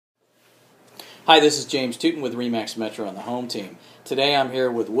Hi, this is James Tuten with Remax Metro on the home team. Today I'm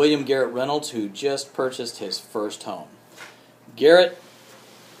here with William Garrett Reynolds, who just purchased his first home. Garrett,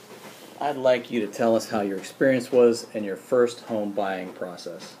 I'd like you to tell us how your experience was in your first home buying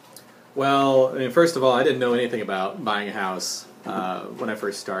process. Well, first of all, I didn't know anything about buying a house when I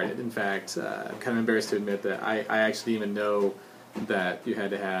first started. In fact, I'm kind of embarrassed to admit that I actually didn't even know that you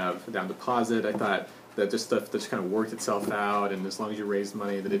had to have a down deposit. I thought that just stuff that just kind of worked itself out, and as long as you raised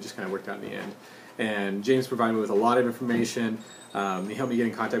money, that it just kind of worked out in the end. And James provided me with a lot of information. He helped me get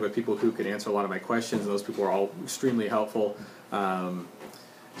in contact with people who could answer a lot of my questions, and those people were all extremely helpful.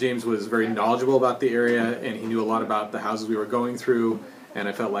 James was very knowledgeable about the area, and he knew a lot about the houses we were going through, and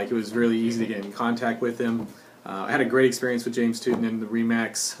I felt like it was really easy to get in contact with him. I had a great experience with James Tuten and the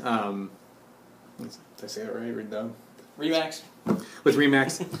Remax. Did I say that right? Read down. Remax? With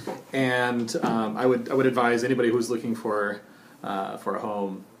Remax, and I would advise anybody who's looking for a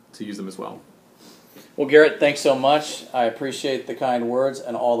home to use them as well. Well, Garrett, thanks so much. I appreciate the kind words,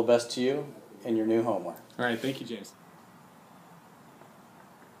 and all the best to you in your new home. All right, thank you, James.